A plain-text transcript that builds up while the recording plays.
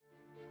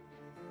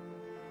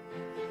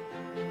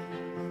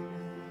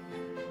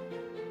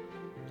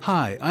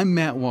Hi, I'm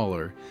Matt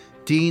Waller,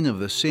 Dean of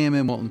the Sam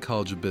M. Walton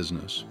College of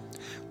Business.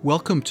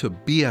 Welcome to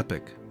Be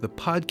Epic, the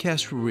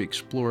podcast where we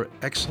explore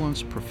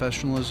excellence,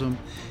 professionalism,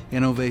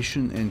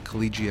 innovation, and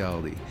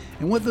collegiality,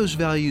 and what those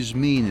values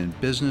mean in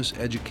business,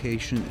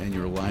 education, and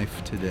your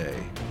life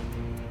today.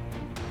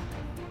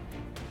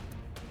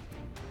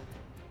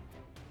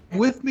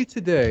 With me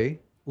today,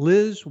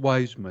 Liz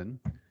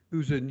Wiseman,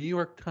 who's a New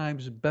York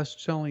Times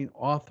best-selling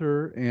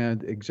author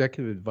and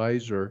executive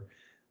advisor.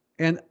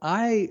 And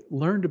I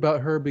learned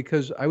about her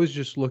because I was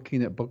just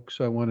looking at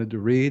books I wanted to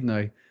read, and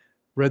I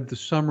read the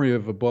summary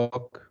of a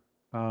book,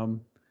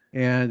 and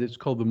it's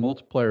called The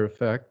Multiplier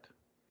Effect.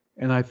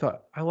 And I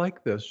thought, I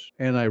like this.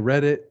 And I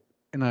read it,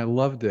 and I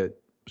loved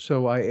it.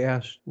 So I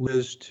asked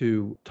Liz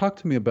to talk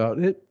to me about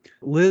it.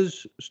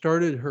 Liz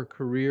started her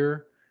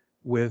career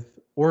with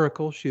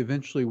Oracle. She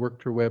eventually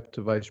worked her way up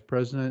to vice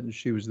president, and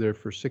she was there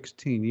for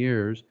 16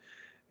 years.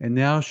 And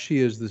now she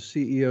is the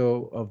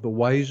CEO of the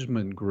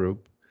Wiseman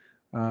Group.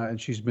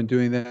 And she's been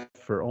doing that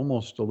for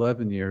almost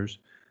 11 years.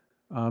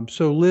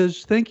 So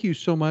Liz, thank you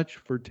so much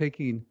for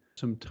taking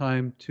some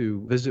time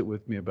to visit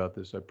with me about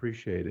this. I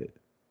appreciate it.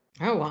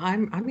 Oh, well,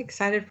 I'm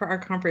excited for our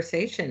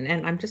conversation,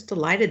 and I'm just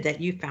delighted that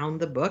you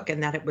found the book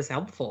and that it was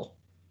helpful.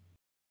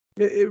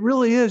 It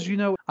really is. You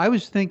know, I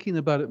was thinking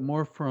about it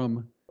more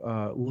from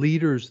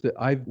leaders that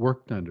I've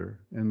worked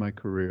under in my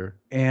career.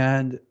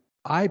 And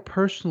I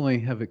personally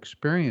have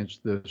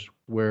experienced this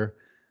where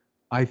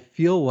I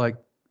feel like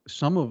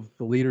some of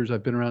the leaders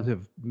I've been around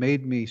have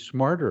made me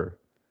smarter,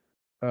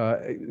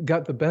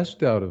 got the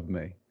best out of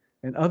me,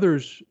 and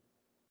others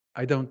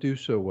I don't do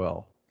so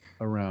well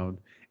around.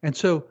 And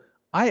so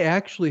I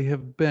actually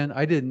have been,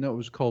 I didn't know it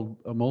was called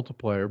a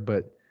multiplier,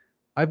 but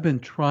I've been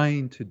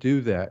trying to do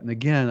that. And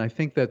again, I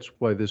think that's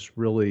why this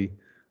really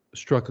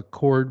struck a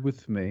chord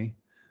with me.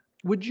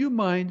 Would you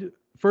mind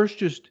first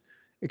just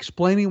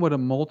explaining what a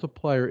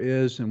multiplier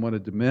is and what a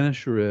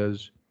diminisher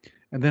is?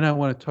 And then I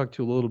want to talk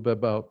to you a little bit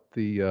about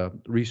the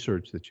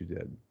research that you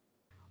did.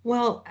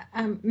 Well,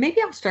 maybe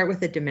I'll start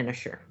with a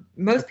diminisher.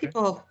 Most Okay.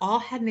 people have all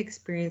had an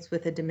experience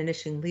with a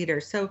diminishing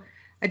leader. So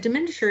a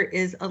diminisher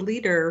is a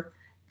leader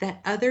that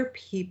other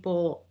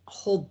people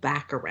hold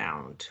back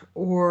around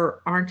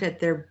or aren't at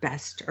their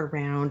best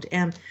around.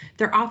 And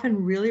they're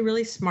often really,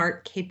 really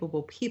smart,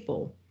 capable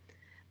people.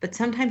 But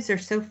sometimes they're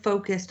so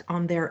focused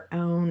on their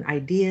own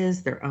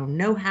ideas, their own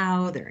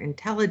know-how, their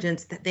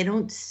intelligence that they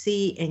don't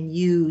see and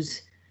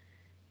use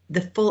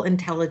the full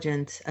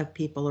intelligence of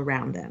people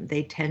around them.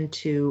 They tend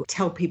to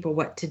tell people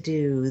what to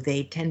do.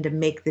 They tend to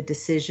make the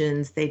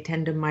decisions. They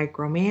tend to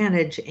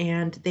micromanage,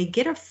 and they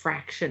get a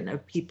fraction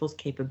of people's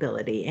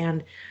capability.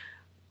 And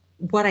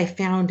what I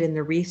found in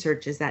the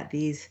research is that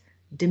these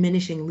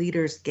diminishing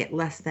leaders get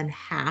less than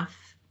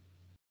half,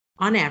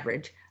 on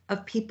average,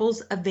 of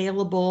people's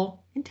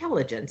available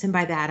intelligence. And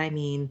by that, I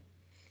mean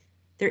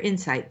their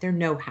insight, their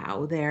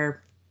know-how,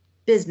 their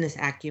business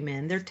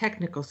acumen, their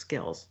technical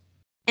skills.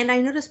 And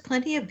I noticed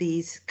plenty of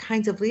these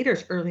kinds of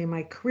leaders early in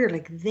my career.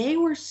 Like, they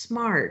were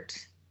smart,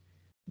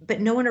 but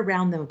no one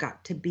around them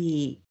got to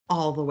be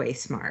all the way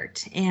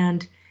smart.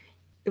 And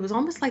it was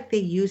almost like they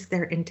used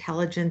their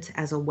intelligence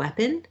as a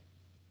weapon.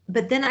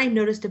 But then I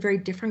noticed a very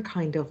different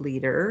kind of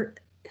leader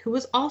who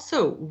was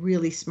also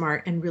really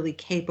smart and really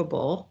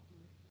capable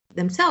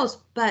themselves,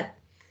 but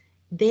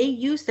they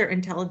used their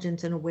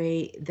intelligence in a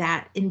way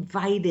that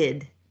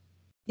invited,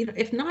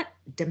 if not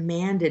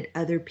demanded,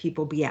 other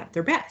people be at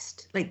their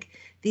best. Like,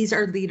 these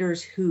are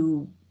leaders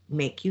who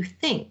make you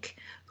think,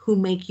 who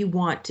make you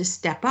want to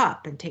step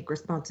up and take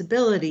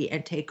responsibility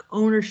and take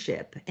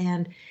ownership.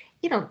 And,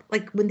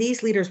 like when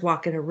these leaders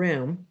walk in a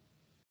room,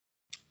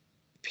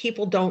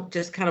 people don't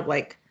just kind of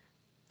like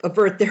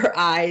avert their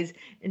eyes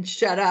and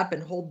shut up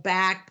and hold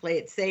back, play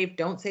it safe,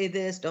 don't say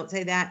this, don't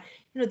say that.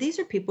 These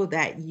are people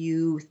that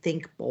you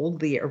think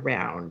boldly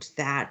around,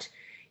 that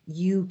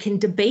you can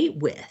debate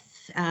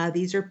with.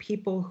 These are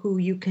people who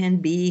you can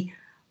be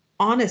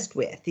honest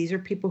with. These are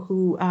people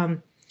who,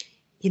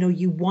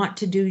 you want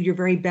to do your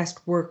very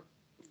best work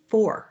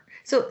for.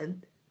 So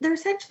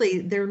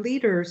they're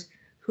leaders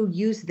who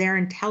use their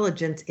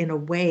intelligence in a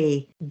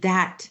way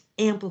that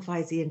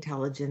amplifies the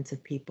intelligence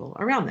of people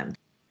around them.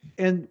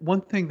 And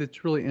one thing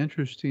that's really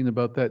interesting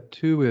about that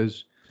too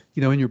is,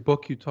 in your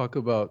book, you talk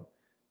about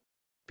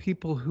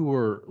people who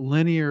are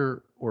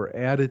linear or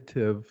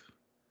additive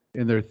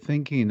in their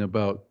thinking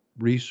about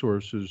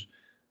resources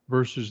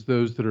versus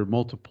those that are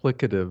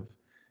multiplicative,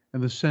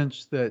 in the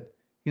sense that,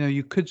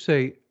 you could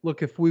say,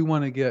 look, if we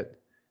want to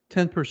get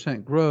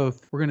 10%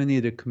 growth, we're going to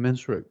need a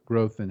commensurate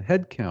growth in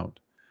headcount.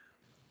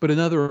 But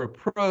another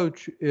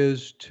approach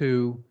is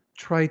to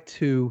try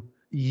to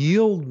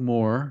yield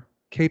more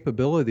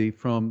capability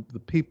from the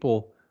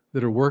people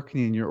that are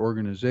working in your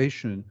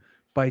organization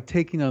by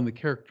taking on the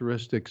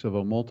characteristics of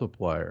a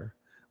multiplier.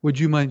 Would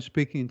you mind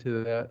speaking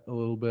to that a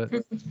little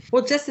bit?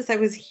 Well, just as I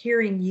was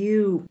hearing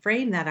you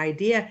frame that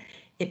idea,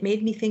 it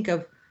made me think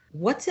of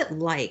what's it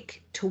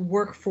like to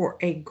work for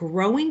a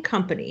growing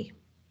company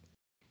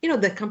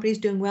the company's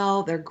doing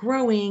well, they're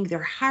growing, they're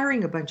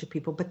hiring a bunch of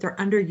people, but they're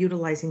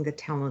underutilizing the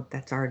talent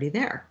that's already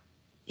there.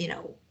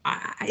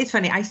 It's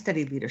funny, I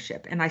study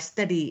leadership, and I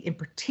study in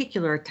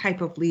particular a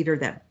type of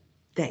leader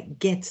that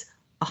gets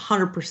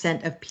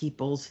 100% of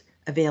people's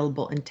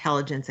available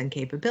intelligence and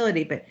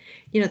capability. But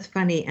it's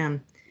funny,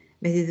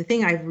 maybe the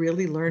thing I've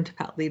really learned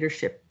about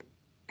leadership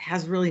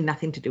has really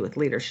nothing to do with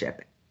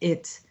leadership.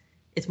 It's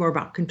more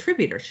about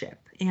contributorship.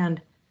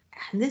 And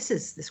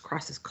this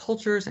crosses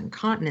cultures and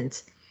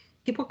continents.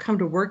 People come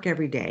to work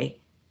every day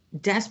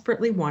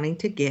desperately wanting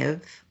to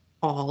give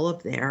all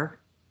of their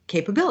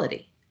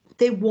capability.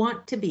 They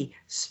want to be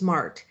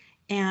smart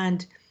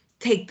and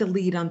take the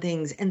lead on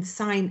things and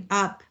sign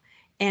up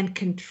and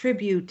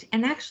contribute.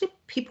 And actually,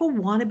 people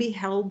want to be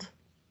held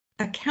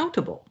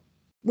accountable.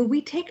 When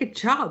we take a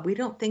job, we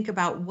don't think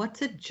about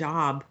what's a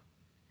job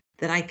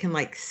that I can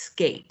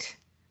skate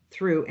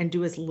through and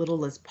do as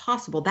little as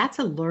possible. That's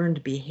a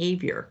learned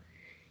behavior.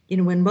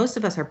 When most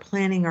of us are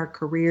planning our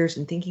careers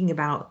and thinking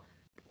about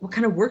what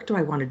kind of work do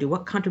I want to do?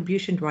 What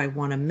contribution do I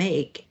want to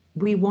make?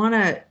 We want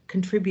to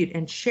contribute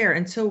and share.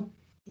 And so,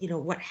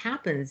 what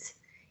happens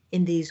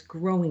in these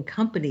growing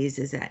companies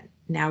is that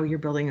now you're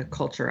building a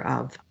culture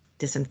of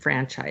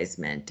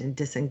disenfranchisement and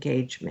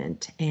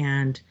disengagement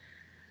and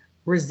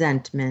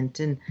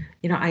resentment. And,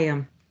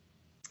 I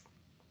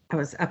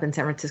was up in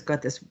San Francisco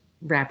at this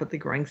rapidly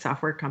growing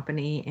software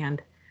company,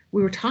 and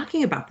we were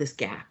talking about this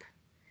gap.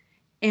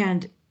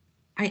 And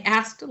I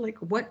asked,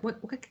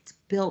 what gets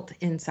built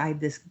inside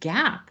this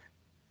gap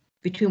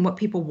between what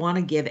people want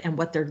to give and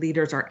what their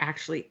leaders are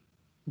actually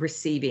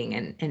receiving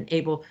and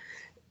able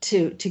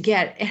to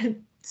get.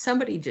 And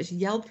somebody just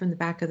yelled from the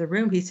back of the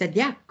room. He said,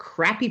 yeah,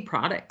 crappy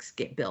products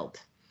get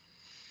built.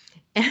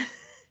 And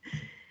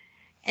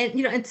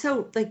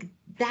so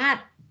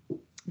that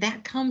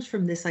comes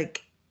from this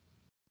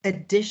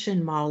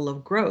addition model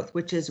of growth,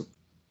 which is,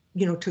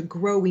 to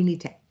grow, we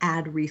need to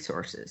add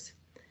resources.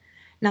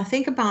 Now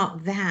think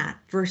about that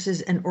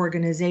versus an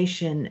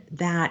organization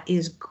that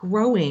is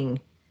growing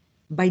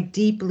by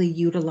deeply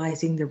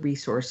utilizing the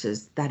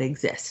resources that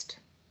exist.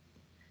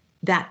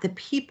 That the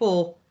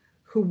people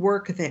who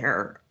work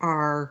there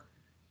are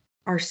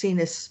seen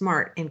as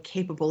smart and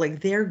capable,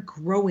 they're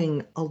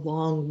growing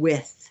along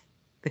with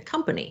the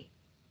company.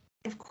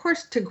 Of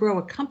course, to grow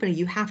a company,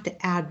 you have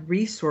to add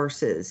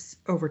resources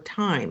over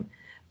time.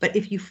 But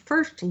if you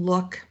first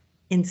look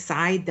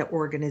inside the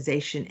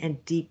organization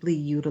and deeply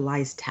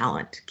utilize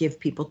talent, give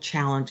people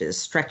challenges,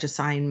 stretch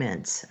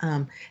assignments,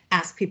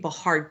 ask people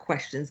hard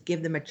questions,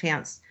 give them a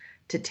chance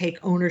to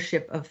take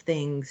ownership of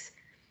things,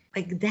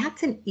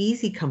 that's an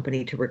easy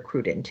company to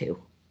recruit into.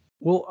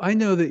 Well, I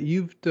know that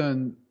you've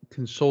done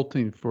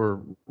consulting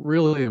for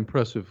really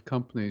impressive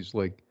companies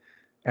like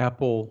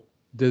Apple,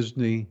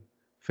 Disney,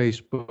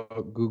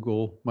 Facebook,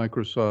 Google,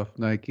 Microsoft,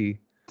 Nike,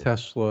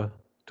 Tesla,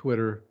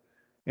 Twitter,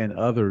 and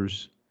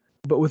others.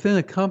 But within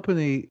a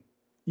company,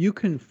 you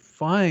can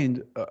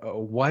find a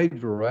wide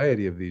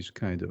variety of these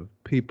kind of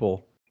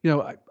people.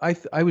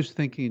 I was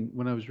thinking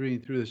when I was reading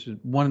through this,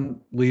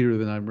 one leader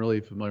that I'm really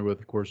familiar with,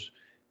 of course,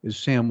 is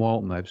Sam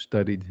Walton. I've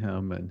studied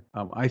him, and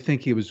I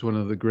think he was one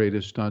of the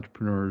greatest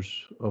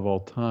entrepreneurs of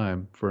all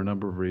time for a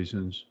number of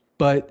reasons.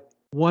 But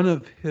one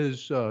of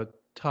his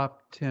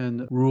top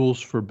 10 rules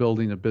for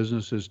building a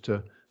business is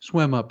to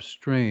swim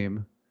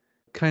upstream,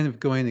 kind of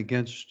going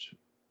against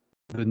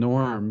the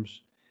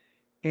norms.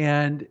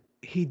 And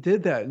he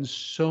did that in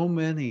so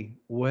many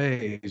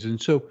ways. And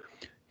so,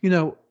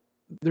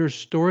 there's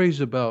stories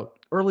about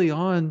early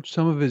on,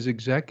 some of his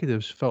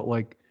executives felt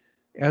like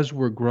as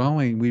we're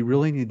growing, we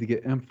really need to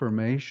get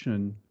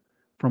information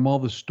from all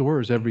the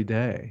stores every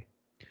day.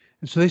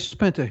 And so they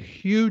spent a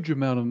huge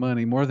amount of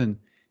money, more than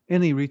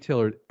any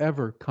retailer had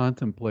ever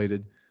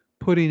contemplated,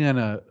 putting in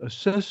a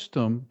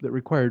system that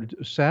required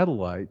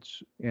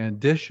satellites and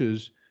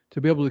dishes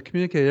to be able to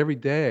communicate every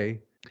day.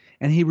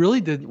 And he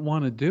really didn't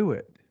want to do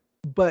it.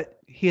 But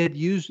he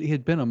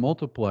had been a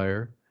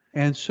multiplier.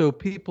 And so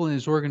people in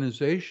his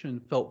organization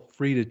felt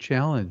free to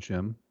challenge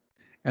him.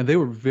 And they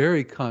were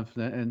very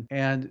confident.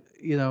 And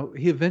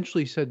he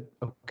eventually said,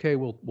 okay,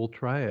 we'll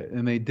try it.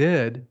 And they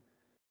did.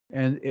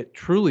 And it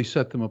truly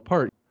set them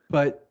apart.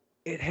 But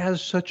it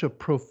has such a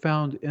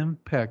profound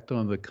impact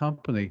on the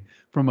company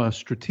from a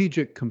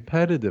strategic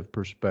competitive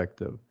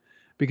perspective.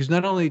 Because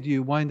not only do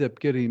you wind up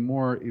getting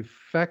more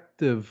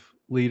effective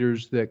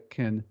leaders that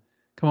can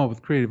come up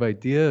with creative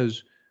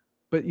ideas,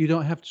 but you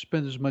don't have to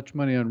spend as much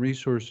money on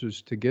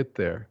resources to get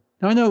there.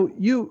 Now,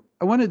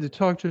 I wanted to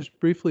talk just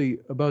briefly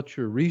about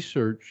your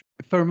research.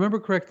 If I remember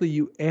correctly,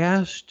 you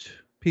asked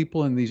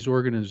people in these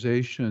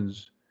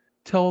organizations,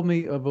 tell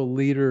me of a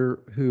leader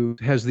who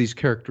has these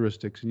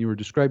characteristics, and you were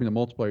describing a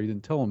multiplier, you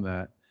didn't tell them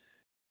that.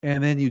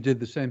 And then you did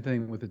the same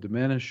thing with a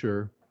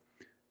diminisher.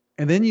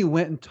 And then you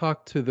went and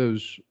talked to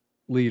those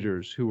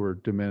leaders who were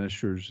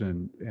diminishers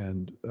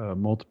and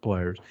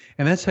multipliers.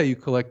 And that's how you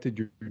collected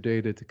your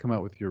data to come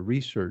out with your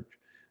research.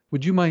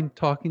 Would you mind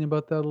talking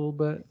about that a little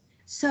bit?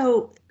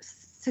 So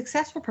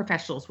successful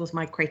professionals was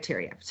my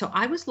criteria. So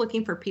I was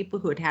looking for people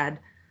who had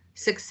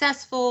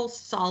successful,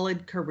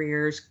 solid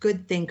careers,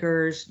 good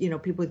thinkers,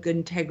 people with good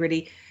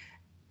integrity.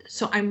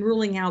 So I'm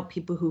ruling out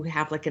people who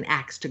have like an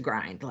axe to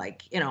grind,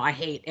 like, I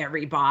hate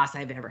every boss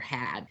I've ever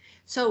had.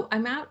 So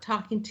I'm out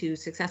talking to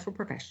successful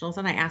professionals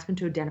and I asked them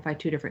to identify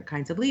two different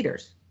kinds of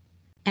leaders.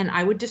 And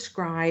I would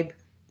describe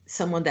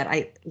someone that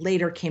I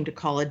later came to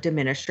call a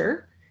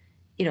diminisher,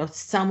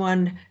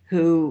 someone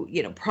who,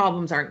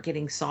 problems aren't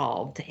getting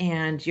solved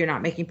and you're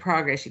not making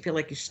progress. You feel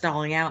like you're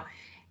stalling out.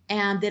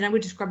 And then I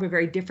would describe a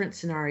very different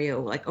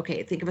scenario. Like,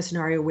 okay, think of a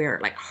scenario where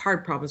like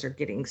hard problems are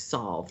getting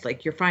solved,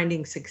 like you're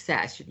finding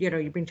success,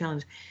 you bring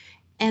challenge.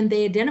 And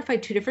they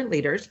identified two different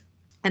leaders.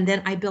 And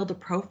then I build a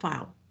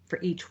profile for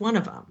each one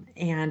of them.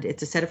 And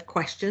it's a set of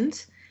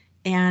questions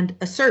and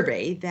a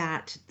survey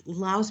that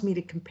allows me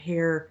to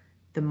compare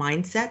the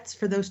mindsets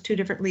for those two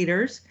different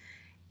leaders,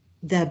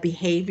 the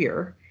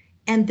behavior,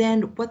 and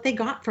then what they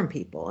got from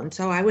people. And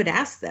so I would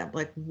ask them,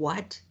 like,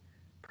 what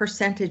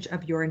percentage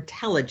of your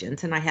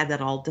intelligence, and I had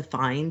that all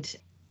defined.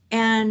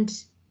 And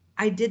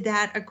I did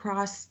that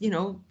across,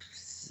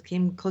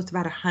 came close to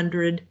about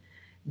 100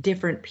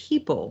 different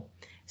people.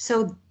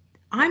 So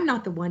I'm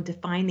not the one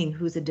defining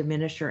who's a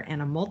diminisher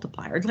and a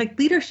multiplier. Like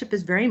leadership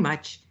is very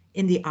much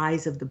in the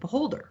eyes of the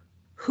beholder.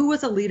 Who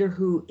was a leader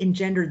who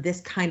engendered this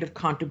kind of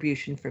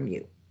contribution from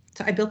you?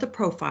 So I built a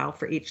profile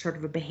for each sort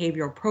of a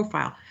behavioral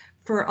profile.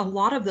 For a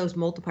lot of those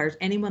multipliers,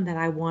 anyone that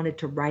I wanted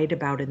to write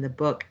about in the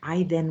book,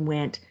 I then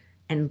went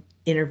and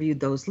interviewed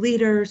those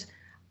leaders.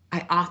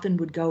 I often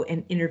would go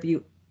and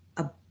interview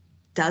a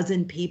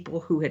dozen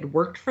people who had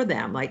worked for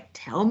them. Like,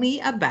 tell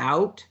me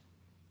about,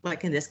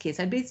 like in this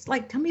case, I'd be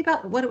like, tell me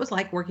about what it was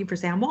like working for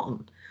Sam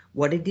Walton.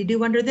 What did he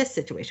do under this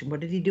situation? What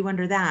did he do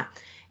under that?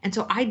 And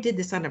so I did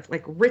this kind of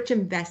like rich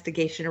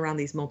investigation around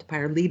these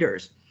multiplier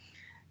leaders.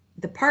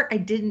 The part I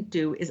didn't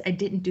do is I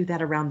didn't do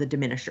that around the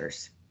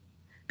diminishers,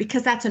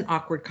 because that's an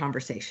awkward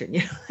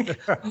conversation.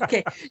 Like,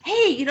 okay,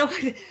 hey,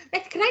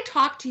 can I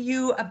talk to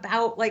you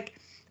about like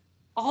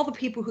all the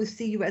people who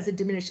see you as a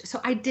diminished? So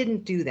I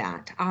didn't do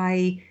that.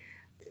 I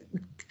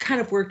kind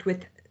of worked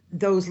with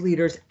those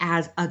leaders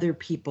as other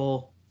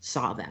people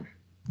saw them.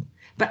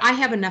 But I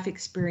have enough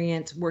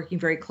experience working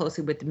very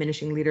closely with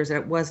diminishing leaders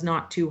that it was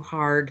not too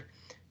hard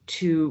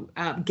to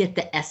get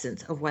the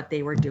essence of what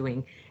they were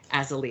doing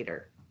as a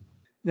leader.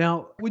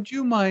 Now, would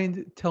you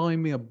mind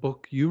telling me a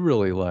book you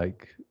really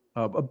like,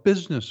 a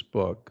business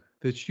book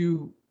that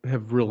you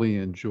have really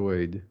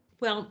enjoyed?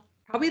 Well,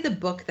 probably the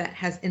book that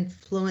has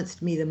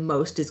influenced me the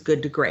most is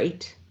Good to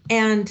Great.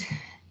 And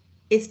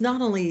it's not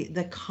only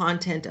the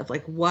content of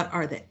like what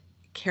are the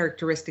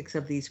characteristics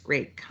of these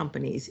great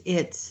companies,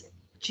 it's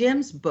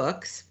Jim's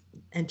books,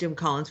 and Jim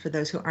Collins, for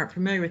those who aren't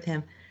familiar with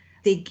him,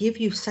 they give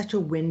you such a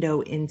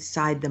window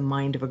inside the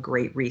mind of a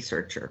great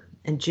researcher.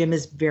 And Jim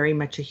is very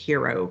much a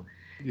hero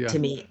to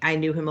me. I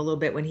knew him a little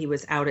bit when he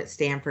was out at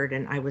Stanford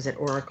and I was at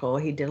Oracle.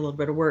 He did a little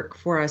bit of work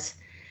for us.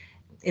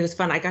 It was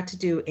fun. I got to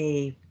do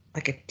a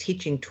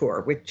teaching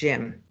tour with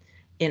Jim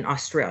in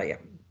Australia.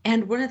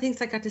 And one of the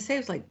things I got to say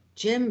was like,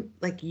 Jim,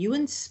 like you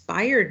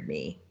inspired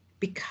me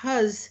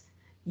because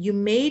you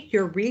made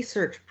your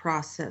research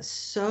process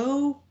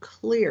so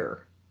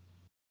clear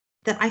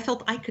that I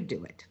felt I could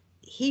do it.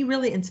 He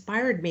really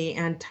inspired me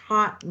and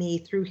taught me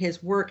through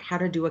his work how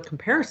to do a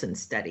comparison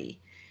study,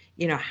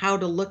 how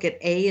to look at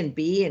A and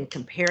B and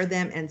compare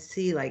them and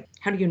see like,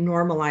 how do you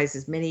normalize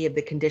as many of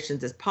the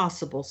conditions as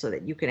possible so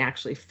that you can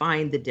actually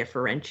find the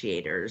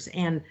differentiators.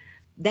 And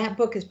that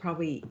book has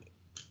probably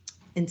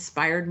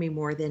inspired me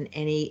more than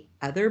any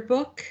other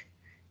book.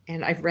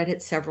 And I've read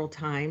it several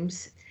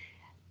times.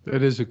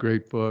 That is a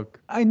great book.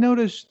 I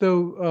noticed,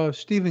 though,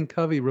 Stephen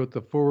Covey wrote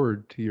the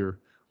foreword to your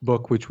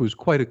book, which was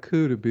quite a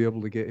coup to be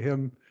able to get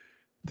him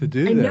to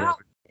do that. Know.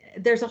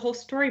 There's a whole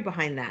story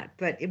behind that,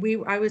 but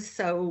I was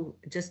so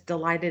just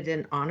delighted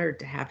and honored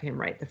to have him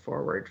write the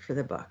foreword for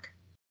the book.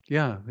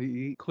 Yeah,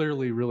 he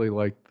clearly really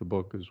liked the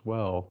book as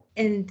well.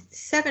 And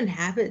Seven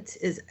Habits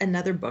is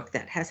another book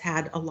that has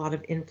had a lot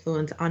of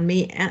influence on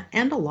me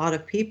and a lot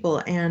of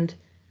people. And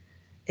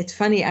it's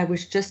funny, I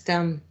was just,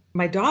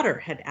 my daughter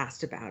had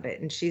asked about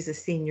it, and she's a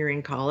senior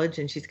in college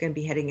and she's going to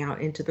be heading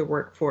out into the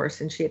workforce.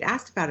 And she had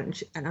asked about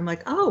it, and I'm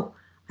like, oh,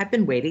 I've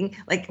been waiting.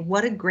 Like,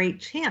 what a great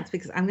chance,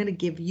 because I'm going to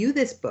give you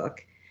this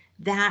book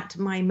that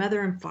my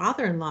mother and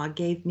father-in-law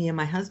gave me and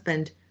my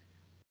husband.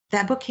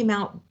 That book came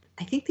out,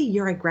 I think, the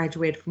year I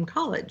graduated from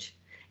college.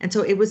 And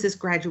so it was this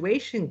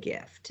graduation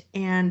gift.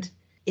 And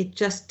it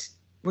just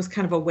was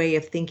kind of a way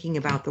of thinking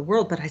about the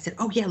world. But I said,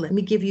 oh, yeah, let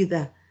me give you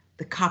the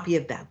copy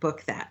of that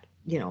book that,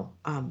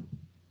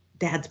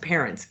 Dad's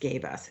parents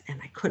gave us. And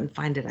I couldn't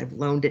find it. I've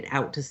loaned it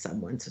out to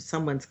someone. So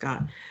someone's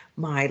got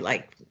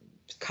my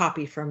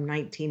copy from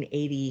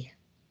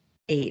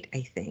 1988,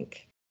 I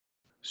think.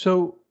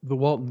 So the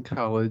Walton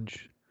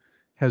College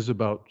has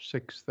about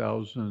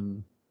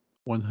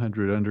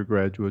 6,100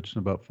 undergraduates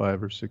and about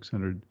 500 or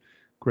 600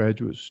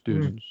 graduate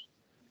students.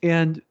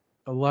 And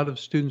a lot of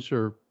students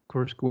are, of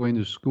course, going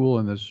to school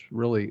in this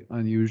really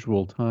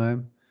unusual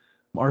time.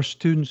 Our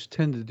students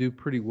tend to do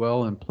pretty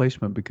well in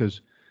placement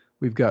because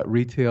we've got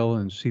retail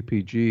and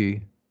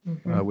CPG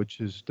Hmm.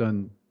 which is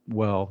done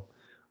well.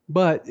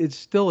 But it's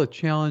still a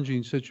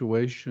challenging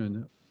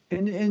situation.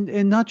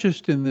 And not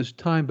just in this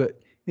time, but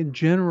in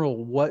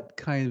general, what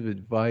kind of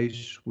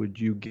advice would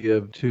you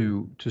give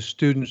to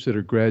students that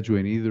are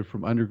graduating either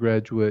from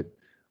undergraduate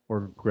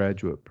or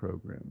graduate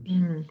programs?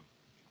 Mm.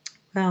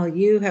 Well,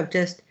 you have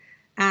just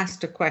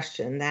asked a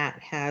question that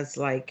has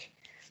like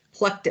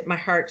plucked at my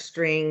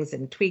heartstrings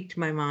and tweaked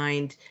my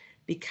mind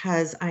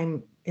because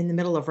I'm in the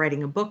middle of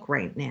writing a book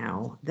right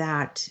now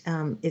that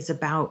is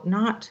about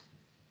not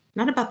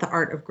about the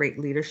art of great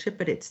leadership,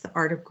 but it's the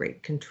art of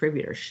great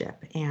contributorship.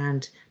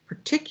 And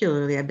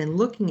particularly, I've been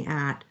looking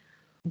at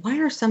why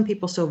are some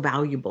people so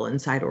valuable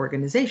inside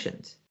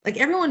organizations? Like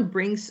everyone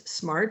brings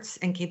smarts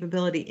and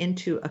capability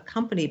into a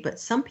company, but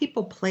some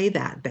people play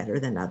that better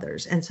than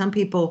others. And some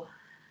people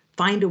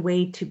find a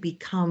way to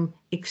become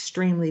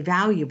extremely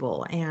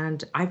valuable.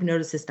 And I've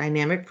noticed this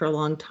dynamic for a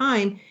long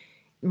time.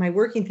 My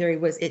working theory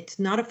was it's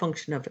not a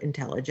function of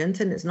intelligence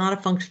and it's not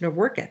a function of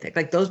work ethic.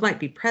 Like those might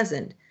be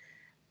present,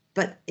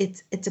 but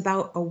it's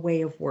about a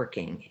way of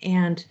working.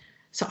 And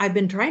so I've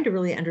been trying to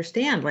really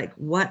understand like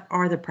what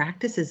are the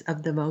practices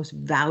of the most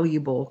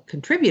valuable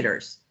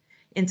contributors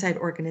inside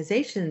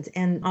organizations,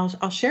 and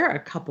I'll share a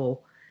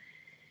couple.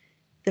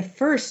 The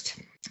first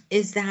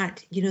is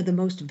that, the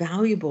most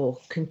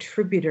valuable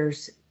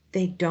contributors,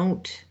 they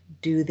don't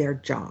do their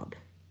job.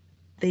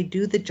 They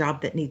do the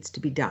job that needs to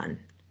be done.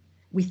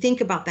 We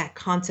think about that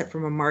concept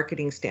from a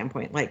marketing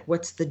standpoint, like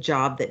what's the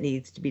job that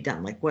needs to be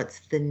done? Like what's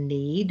the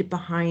need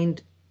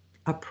behind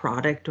a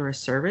product or a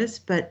service?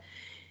 But,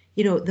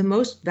 the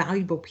most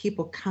valuable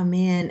people come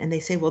in and they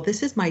say, well,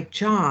 this is my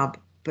job,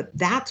 but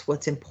that's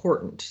what's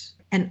important.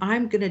 And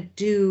I'm going to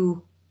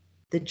do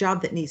the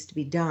job that needs to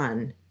be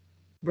done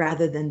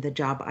rather than the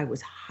job I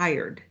was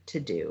hired to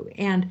do.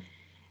 And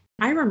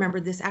I remember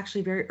this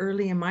actually very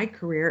early in my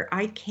career.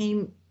 I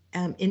came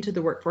into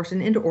the workforce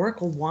and into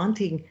Oracle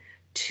wanting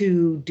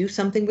to do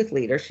something with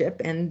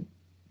leadership and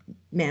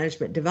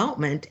management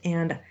development.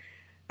 And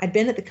I'd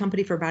been at the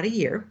company for about a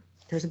year.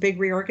 There's a big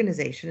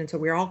reorganization. And so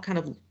we were all kind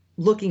of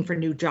looking for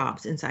new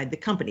jobs inside the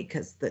company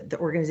because the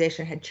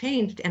organization had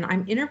changed. And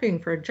I'm interviewing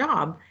for a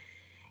job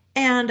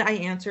and I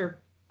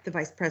answer the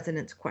vice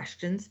president's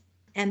questions.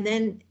 And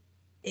then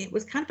it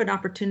was kind of an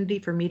opportunity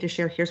for me to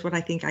share, here's what I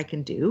think I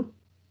can do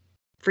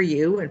for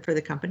you and for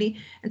the company.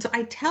 And so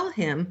I tell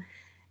him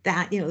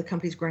that, the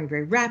company's growing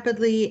very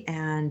rapidly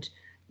and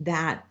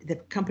that the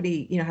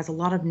company, has a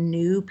lot of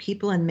new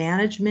people in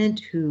management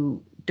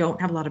who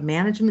don't have a lot of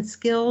management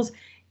skills.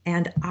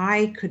 And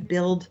I could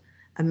build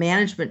a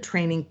management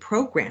training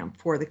program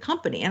for the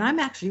company. And I'm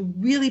actually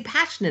really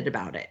passionate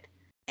about it.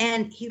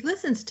 And he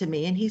listens to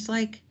me and he's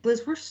like,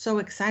 Liz, we're so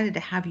excited to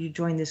have you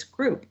join this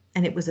group.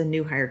 And it was a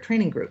new hire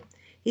training group.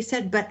 He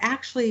said, but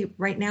actually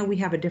right now we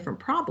have a different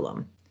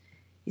problem.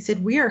 He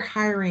said, we are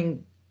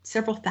hiring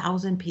several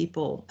thousand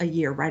people a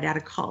year right out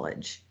of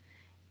college.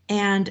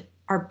 And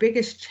our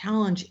biggest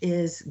challenge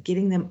is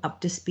getting them up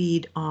to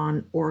speed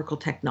on Oracle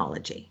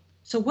technology.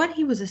 So what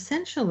he was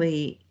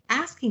essentially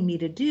asking me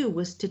to do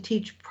was to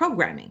teach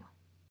programming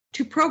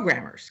to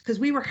programmers, because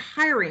we were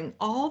hiring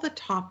all the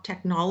top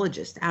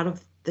technologists out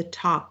of the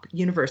top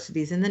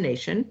universities in the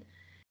nation.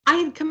 I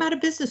had come out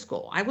of business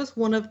school. I was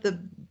one of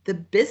the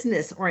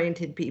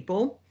business-oriented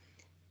people,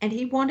 and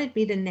he wanted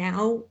me to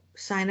now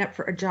sign up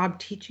for a job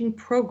teaching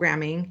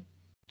programming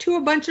to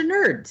a bunch of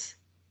nerds.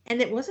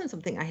 And it wasn't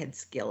something I had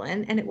skill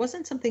in, and it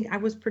wasn't something I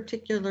was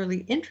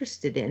particularly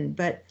interested in,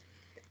 but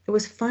it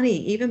was funny,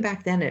 even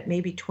back then at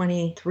maybe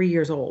 23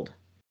 years old,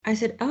 I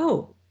said,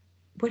 oh,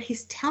 what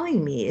he's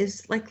telling me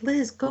is like,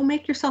 Liz, go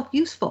make yourself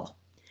useful.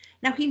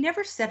 Now, he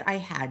never said I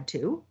had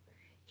to.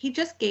 He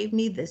just gave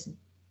me this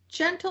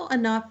gentle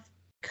enough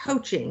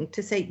coaching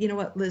to say, you know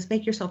what, Liz,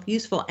 make yourself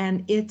useful.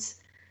 And it's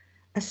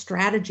a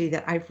strategy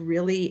that I've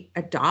really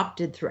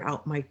adopted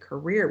throughout my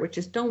career, which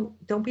is don't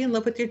be in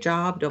love with your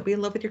job. Don't be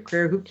in love with your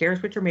career. Who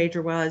cares what your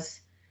major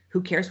was?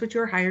 Who cares what you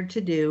were hired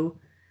to do?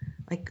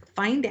 Like,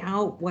 find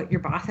out what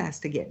your boss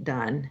has to get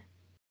done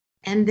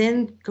and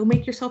then go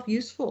make yourself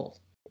useful.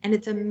 And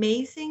it's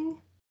amazing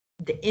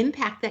the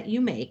impact that you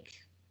make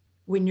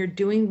when you're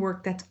doing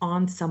work that's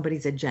on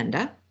somebody's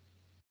agenda.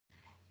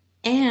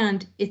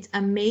 And it's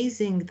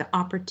amazing the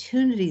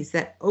opportunities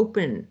that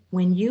open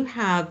when you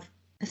have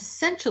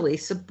essentially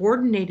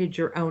subordinated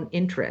your own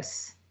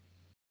interests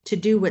to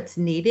do what's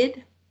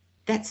needed,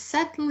 that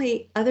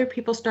suddenly other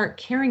people start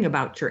caring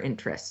about your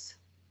interests.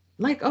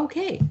 Like,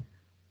 okay,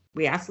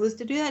 we asked Liz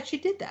to do that. She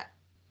did that.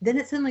 Then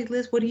it's suddenly,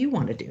 Liz, what do you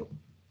want to do?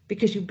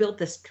 Because you built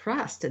this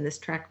trust and this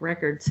track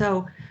record.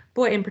 So,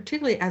 boy, and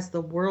particularly as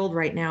the world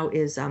right now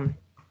is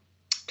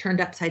turned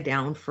upside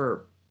down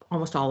for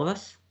almost all of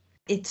us,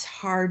 it's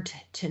hard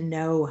to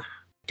know,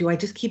 do I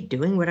just keep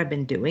doing what I've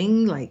been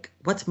doing? Like,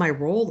 what's my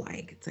role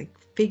like? It's like,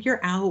 figure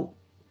out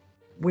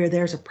where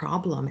there's a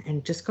problem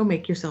and just go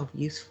make yourself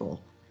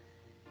useful.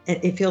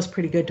 It feels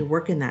pretty good to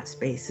work in that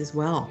space as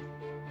well.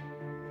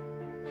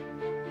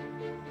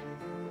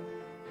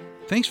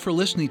 Thanks for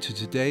listening to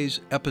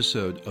today's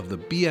episode of the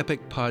Be Epic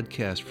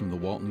podcast from the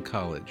Walton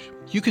College.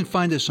 You can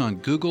find us on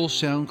Google,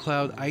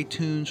 SoundCloud,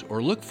 iTunes,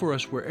 or look for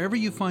us wherever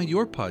you find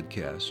your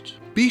podcasts.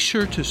 Be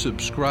sure to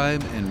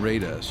subscribe and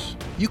rate us.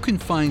 You can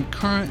find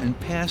current and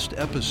past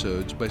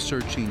episodes by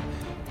searching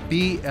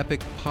Be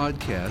Epic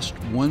Podcast,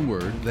 one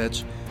word,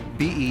 that's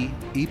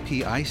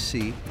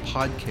BEEPIC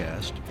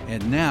podcast,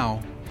 and now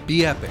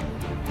Be Epic.